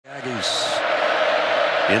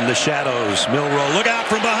In the shadows, Milroe, look out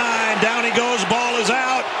from behind. Down he goes, ball is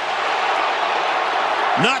out.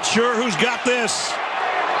 Not sure who's got this.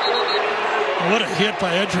 What a hit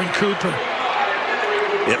by Edgerrin Cooper.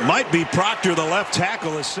 It might be Proctor, the left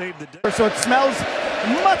tackle, has saved the day. So it smells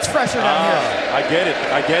much fresher down here. I get it.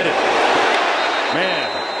 I get it.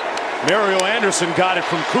 Man, Mario Anderson got it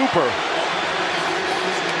from Cooper.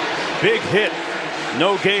 Big hit.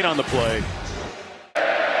 No gain on the play.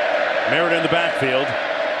 Merritt in the backfield.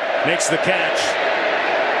 Makes the catch.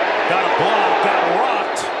 Got a block. Got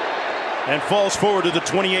rocked. And falls forward to the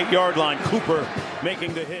 28-yard line. Cooper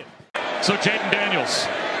making the hit. So Jaden Daniels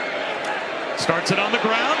starts it on the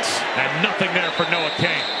ground, and nothing there for Noah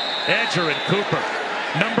Kane. Edgerrin Cooper,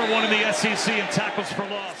 #1 in the SEC in tackles for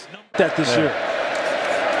loss. That this year.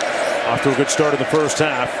 Off to a good start in the first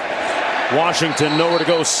half. Washington nowhere to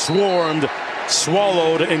go, swarmed,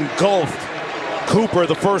 swallowed, engulfed. Cooper,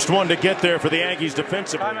 the first one to get there for the Aggies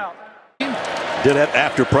defensively. Did that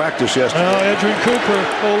after practice yesterday. Edgerrin Cooper,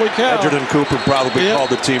 holy cow. Edgerrin Cooper probably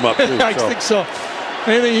called the team up too. I think so.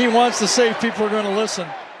 Anything he wants to say, people are going to listen.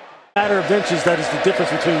 Matter of inches, that is the difference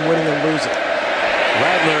between winning and losing.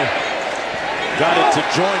 Radler got it to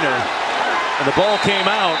Joyner, and the ball came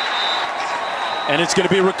out, and it's going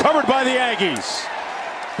to be recovered by the Aggies.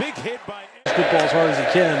 Big hit by Football as hard as he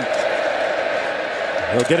can.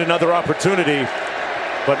 He'll get another opportunity,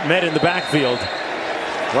 but met in the backfield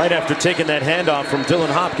right after taking that handoff from Dylan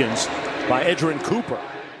Hopkins by Edgerrin Cooper.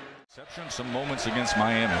 Some moments against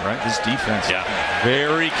Miami, right? This defense,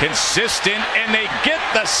 very consistent, and they get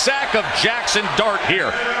the sack of Jackson Dart here.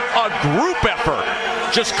 A group effort,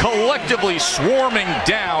 just collectively swarming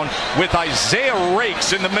down with Isaiah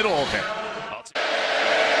Rakes in the middle of it.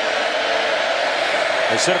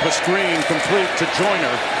 They set up a screen complete to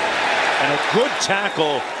Joyner, and a good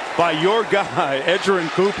tackle by your guy, Edgerrin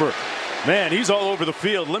Cooper. Man, he's all over the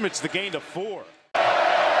field, limits the gain to 4.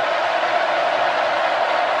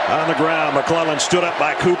 On the ground, McClellan stood up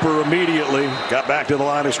by Cooper immediately. Got back to the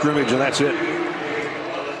line of scrimmage, and that's it.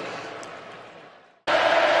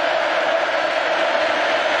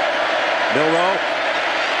 Milroe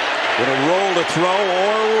with a roll to throw,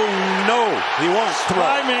 or no, he won't throw.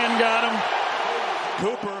 Spyman got him.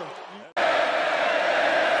 Cooper.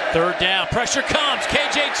 Third down, pressure comes.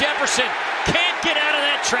 KJ Jefferson can't get out of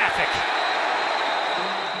that traffic.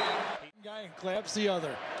 Guy claps the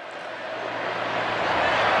other.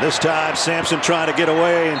 This time, Sampson trying to get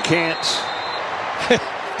away and can't.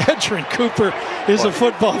 Edgerrin Cooper is a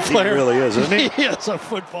football player. He really is, isn't he? He is a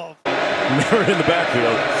football player. Merritt in the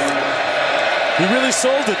backfield. He really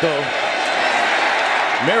sold it, though.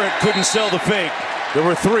 Merritt couldn't sell the fake. There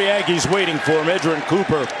were 3 Aggies waiting for him. Edgerrin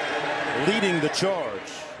Cooper leading the charge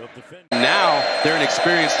of defense. Now they're an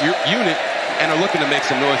experienced unit and are looking to make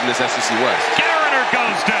some noise in this SEC West. Garriner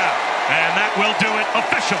goes down, and that will do it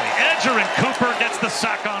officially. Edgerrin Cooper gets the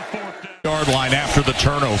sack on 4th down. Yard line after the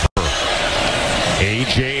turnover.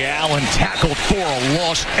 A.J. Allen tackled for a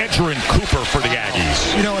loss. Edgerrin Cooper for the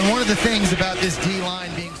Aggies. You know, and one of the things about this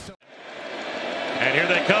D-line being so... And here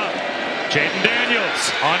they come. Jaden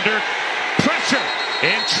Daniels under pressure,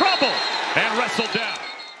 in trouble, and wrestled down.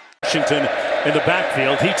 Washington in the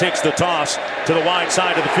backfield. He takes the toss to the wide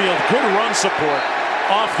side of the field. Good run support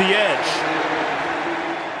off the edge.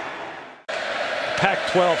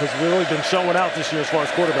 Pac-12 has really been showing out this year as far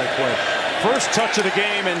as quarterback play. First touch of the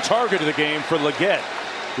game and target of the game for Leggett,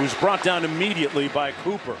 who's brought down immediately by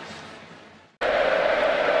Cooper.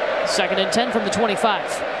 2nd and 10 from the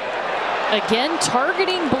 25. Again,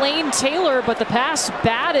 targeting Blaine Taylor, but the pass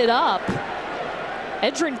batted up.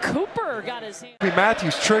 Edgerrin Cooper got his hand.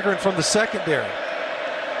 Matthews triggering from the secondary.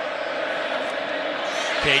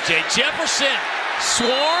 KJ Jefferson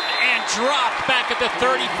swarmed and dropped back at the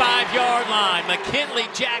 35-yard line. McKinley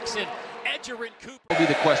Jackson, Edgerrin Cooper. Will be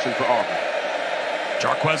the question for Auburn.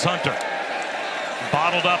 Jarquez Hunter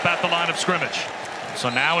bottled up at the line of scrimmage. So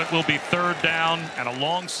now it will be 3rd down and a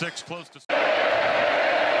long 6 close to...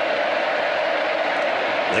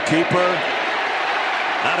 The keeper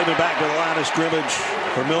not even back to the line of scrimmage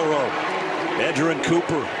for Milroe. Edgerrin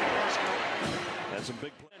Cooper. That's a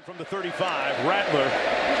big play from the 35. Rattler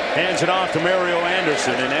hands it off to Mario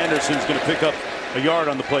Anderson, and Anderson's going to pick up a yard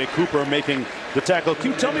on the play. Cooper making the tackle.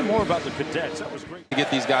 Can you tell me more about the Cadets? That was great. To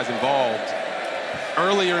get these guys involved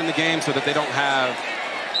earlier in the game so that they don't have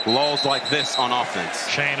lulls like this on offense.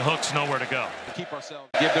 Shane Hook's nowhere to go. Keep ourselves,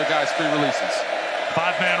 give their guys free releases.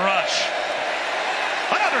 5-man rush.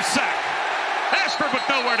 Another sack. Ashford with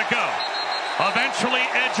nowhere to go. Eventually,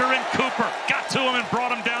 Edgerrin Cooper got to him and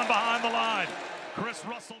brought him down behind the line. Chris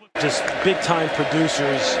Russell. Just big-time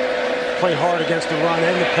producers. Play hard against the run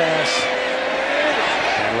and the pass.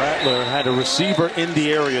 And Rattler had a receiver in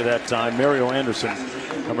the area that time, Mario Anderson,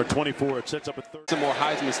 number 24. It sets up a third. Some more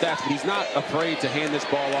Heisman stats, but he's not afraid to hand this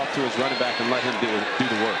ball off to his running back and let him do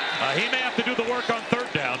the work. He may have to do the work on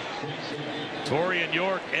third down. Torian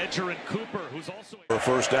York, Edgerrin Cooper, who's also For a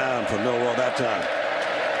first down for Milroe that time.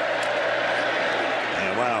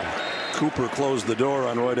 And wow, Cooper closed the door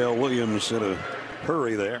on Roydell Williams in a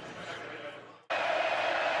hurry there.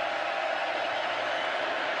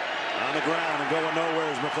 On the ground and going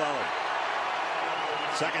nowhere is McClellan.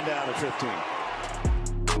 Second down at 15.